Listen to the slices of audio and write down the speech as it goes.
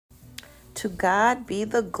To God be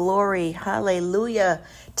the glory. Hallelujah.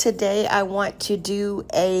 Today I want to do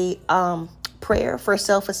a prayer for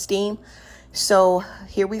self-esteem. So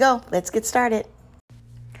here we go. Let's get started.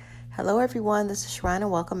 Hello everyone. This is Sharon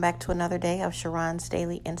and welcome back to another day of Sharon's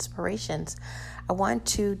Daily Inspirations. I want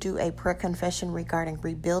to do a prayer confession regarding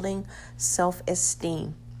rebuilding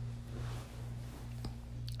self-esteem.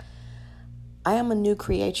 I am a new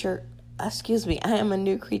creature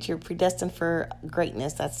predestined for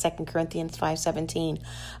greatness. That's 2 Corinthians 5:17.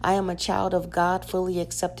 I am a child of God, fully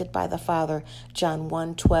accepted by the Father. John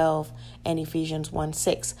 1:12 and Ephesians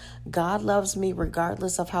 1:6. God loves me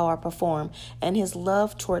regardless of how I perform, and his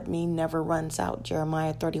love toward me never runs out.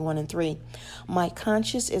 Jeremiah 31:3. My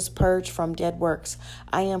conscience is purged from dead works.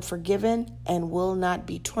 I am forgiven and will not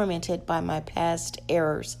be tormented by my past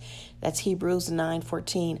errors. That's Hebrews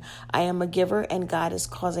 9:14. I am a giver, and God is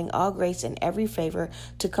causing all grace and every favor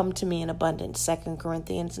to come to me in abundance. 2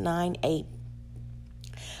 Corinthians 9:8.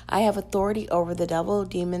 I have authority over the devil,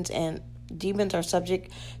 demons are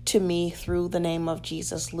subject to me through the name of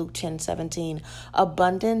Jesus. Luke 10:17.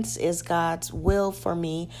 Abundance is God's will for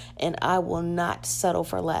me, and I will not settle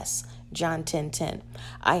for less. John 10:10.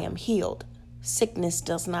 I am healed. Sickness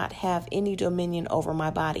does not have any dominion over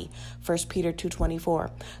my body. 1 Peter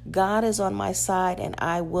 2:24. God is on my side and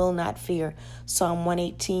I will not fear. Psalm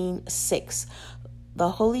 118:6.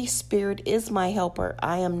 The Holy Spirit is my helper.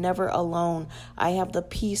 I am never alone. I have the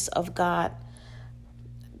peace of God.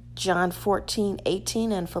 John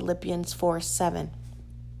 14:18 and Philippians 4:7.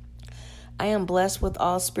 I am blessed with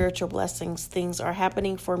all spiritual blessings. Things are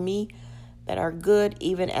happening for me that are good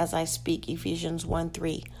even as I speak. Ephesians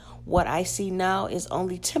 1:3. What I see now is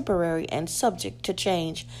only temporary and subject to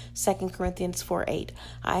change. 2 Corinthians 4:8.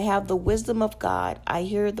 I have the wisdom of God. I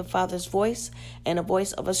hear the Father's voice, and a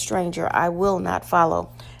voice of a stranger I will not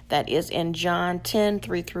follow. That is in John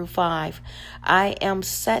 10:3-5. I am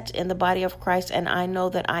set in the body of Christ, and I know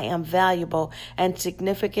that I am valuable and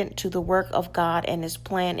significant to the work of God and his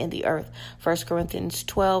plan in the earth. 1 Corinthians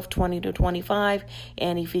 12:20-25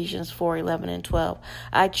 and Ephesians 4:11 and 12.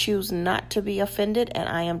 I choose not to be offended, and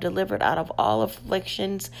I am delivered out of all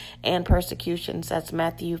afflictions and persecutions. That's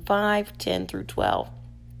Matthew 5:10-12.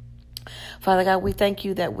 Father God, we thank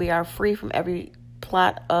you that we are free from every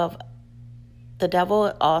plot of the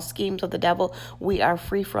devil, all schemes of the devil, we are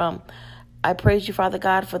free from. I praise you, Father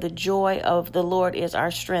God, for the joy of the Lord is our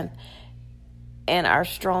strength and our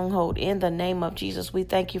stronghold. In the name of Jesus, we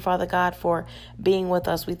thank you, Father God, for being with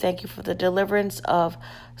us. We thank you for the deliverance of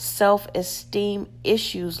self-esteem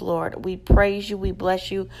issues, Lord. We praise you, we bless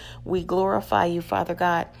you, we glorify you, Father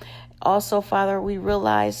God. Also, Father, we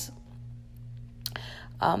realize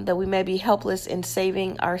that we may be helpless in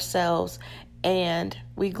saving ourselves, and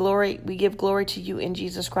we give glory to you in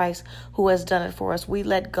Jesus Christ, who has done it for us. We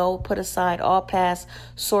let go, put aside all past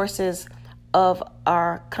sources of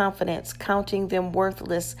our confidence, counting them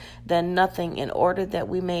worthless than nothing, in order that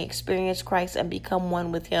we may experience Christ and become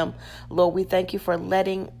one with him. Lord, we thank you for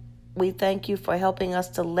helping us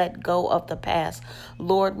to let go of the past.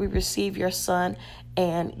 Lord, we receive your Son,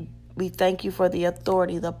 and we thank you for the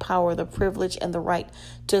authority, the power, the privilege, and the right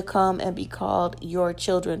to come and be called your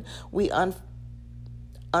children. We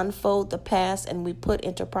unfold the past, and we put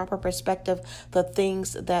into proper perspective the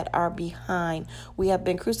things that are behind. We have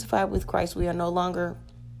been crucified with Christ. We are no longer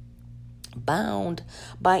bound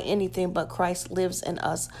by anything, but Christ lives in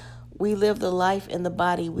us. We live the life in the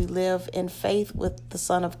body. We live in faith with the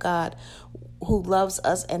Son of God, who loves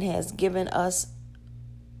us and has given us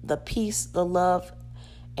the peace, the love,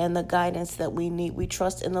 and the guidance that we need. We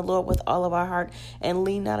trust in the Lord with all of our heart and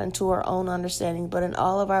lean not into our own understanding, but in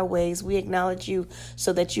all of our ways we acknowledge you,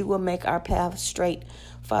 so that you will make our path straight.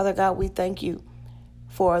 Father God, we thank you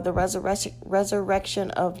for the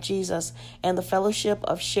resurrection of Jesus and the fellowship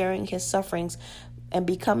of sharing his sufferings and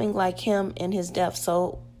becoming like him in his death,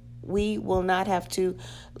 so we will not have to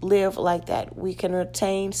live like that. We can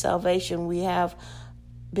retain salvation. We have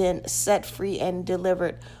been set free and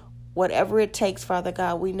delivered. Whatever it takes, Father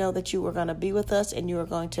God, we know that you are going to be with us, and you are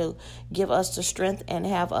going to give us the strength and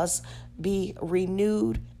have us be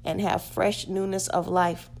renewed and have fresh newness of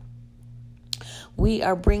life. We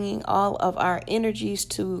are bringing all of our energies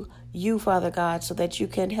to you, Father God, so that you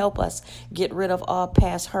can help us get rid of all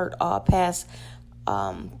past hurt, all past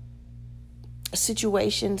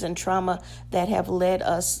situations and trauma that have led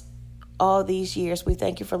us all these years. We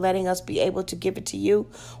thank you for letting us be able to give it to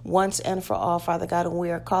you once and for all, Father God, and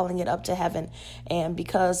we are calling it up to heaven. And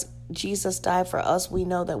because Jesus died for us, we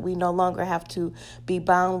know that we no longer have to be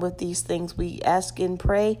bound with these things. We ask and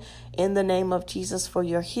pray in the name of Jesus for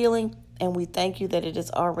your healing And we thank you that it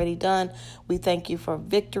is already done. We thank you for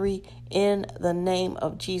victory in the name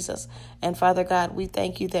of Jesus. And Father God, we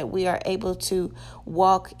thank you that we are able to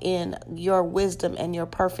walk in your wisdom and your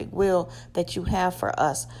perfect will that you have for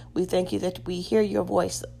us. We thank you that we hear your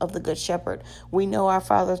voice of the Good Shepherd. We know our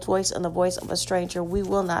Father's voice, and the voice of a stranger we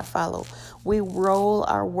will not follow. We roll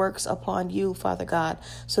our works upon you, Father God,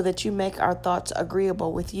 so that you make our thoughts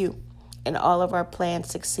agreeable with you and all of our plans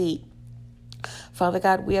succeed. Father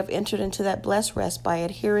God, we have entered into that blessed rest by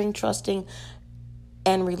adhering, trusting,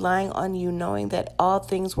 and relying on you, knowing that all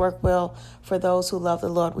things work well for those who love the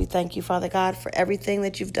Lord. We thank you, Father God, for everything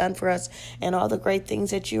that you've done for us and all the great things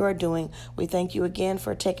that you are doing. We thank you again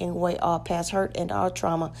for taking away all past hurt and all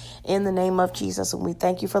trauma in the name of Jesus. And we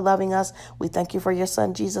thank you for loving us. We thank you for your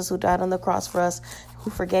son, Jesus, who died on the cross for us, who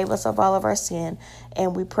forgave us of all of our sin.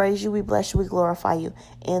 And we praise you, we bless you, we glorify you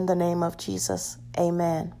in the name of Jesus.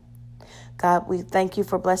 Amen. God, we thank you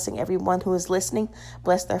for blessing everyone who is listening.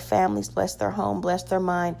 Bless their families, bless their home, bless their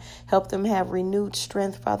mind. Help them have renewed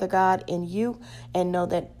strength, Father God, in you, and know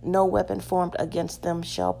that no weapon formed against them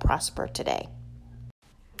shall prosper today.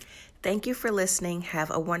 Thank you for listening. Have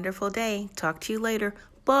a wonderful day. Talk to you later.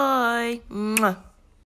 Bye. Mwah.